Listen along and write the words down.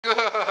Good.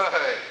 Good.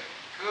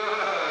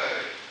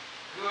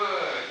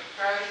 Good.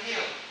 Charlie,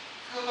 heel.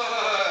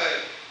 Good.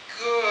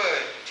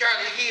 Good.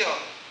 Charlie, heel.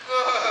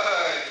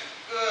 Good.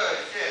 Good.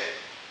 Sit.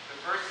 The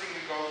first thing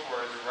to go for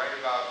is a right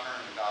about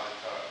turn without a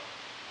tug.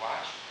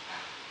 Watch.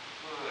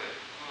 Good.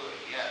 Good.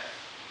 Yes.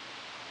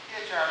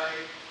 Yeah,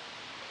 Charlie.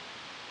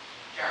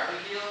 Charlie,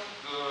 heel.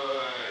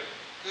 Good.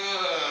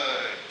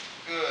 Good.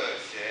 Good.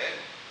 Sit.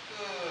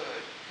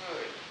 Good.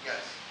 Good.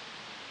 Yes.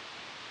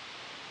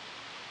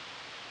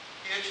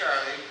 Here,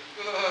 Charlie.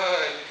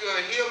 Good.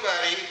 Good. Heel,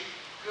 buddy.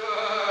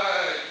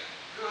 Good.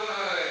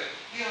 Good.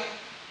 Heel.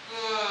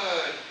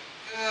 Good.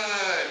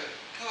 Good.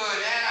 Good.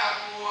 And out,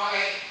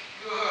 boy.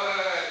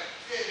 Good.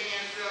 Sit,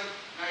 handsome.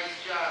 Nice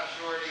job,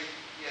 Shorty.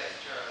 Yes,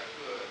 Charlie.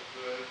 Good.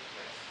 Good.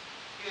 Yes.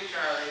 Here,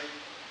 Charlie.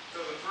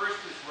 So the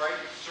first is right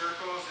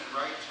circles and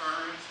right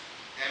turns.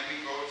 Then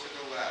we go to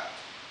the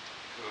left.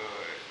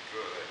 Good.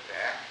 Good.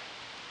 Back.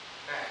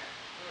 Back.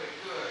 Good.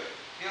 Good.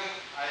 Heel.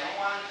 I don't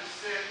want it to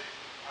sit.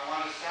 I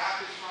want to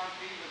stop his front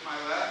feet with my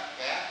left.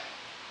 Back.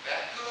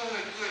 Back. Good.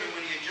 Good. And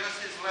when he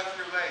adjusts his left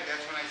rear leg,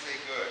 that's when I say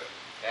good.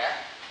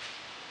 Back.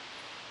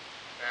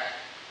 Back.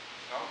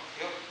 No.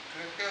 Heel.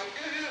 Good. Heel.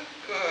 Good. Heel.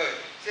 Good.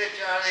 Sit,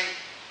 Charlie.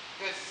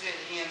 Good. Sit,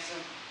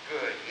 handsome.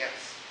 Good.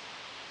 Yes.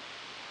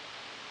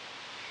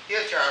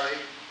 Heel,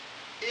 Charlie.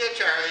 Heel,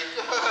 Charlie.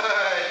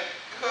 Good.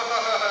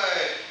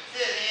 Good.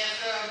 Sit,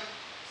 handsome.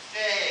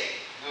 Stay.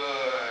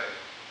 Good.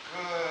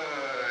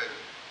 Good.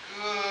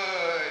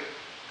 Good.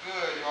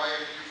 Good. All you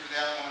have to do for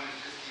that one is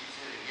just keep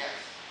sitting. Yes.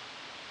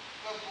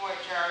 Good boy,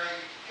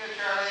 Charlie. Good,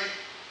 Charlie.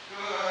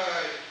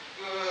 Good.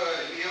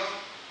 Good. Heel.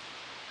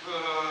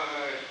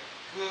 Good.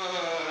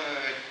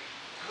 Good.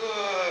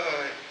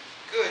 Good.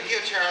 Good.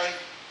 Heel, Charlie.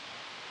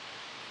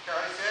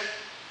 Charlie, sit.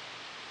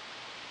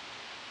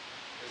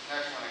 This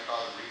next one I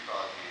call the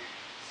recall game.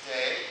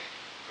 Stay.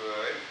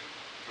 Good.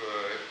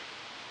 Good.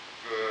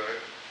 Good.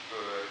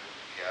 Good.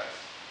 Yes.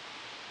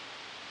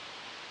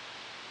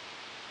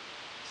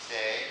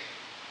 Stay.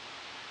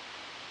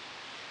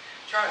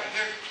 Charlie,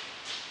 here.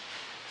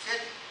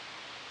 Sit.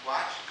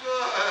 Watch.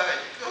 Good.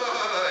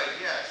 Good.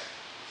 Yes.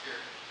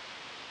 Here.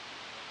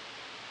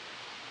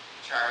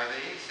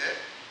 Charlie, sit.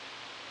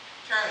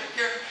 Charlie,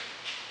 here.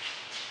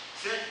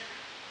 Sit.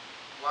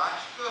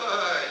 Watch.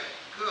 Good.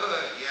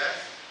 Good. Yes.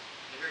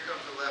 And here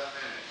comes the left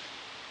finish.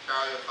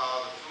 Charlie will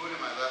follow the foot in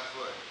my left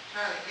foot.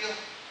 Charlie, heel.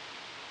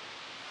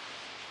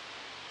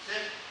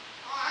 Sit.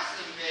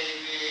 Awesome,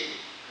 baby.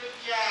 Good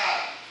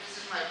job. This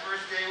is my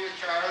first day with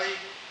Charlie.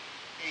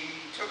 He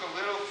took a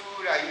little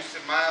food. I used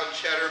some mild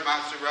cheddar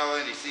mozzarella,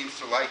 and he seems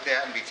to like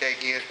that and be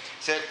taking it.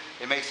 Sit.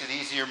 It makes it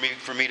easier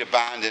for me to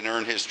bond and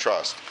earn his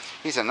trust.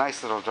 He's a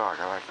nice little dog.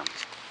 I like him.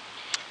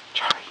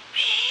 Charlie.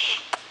 Shh.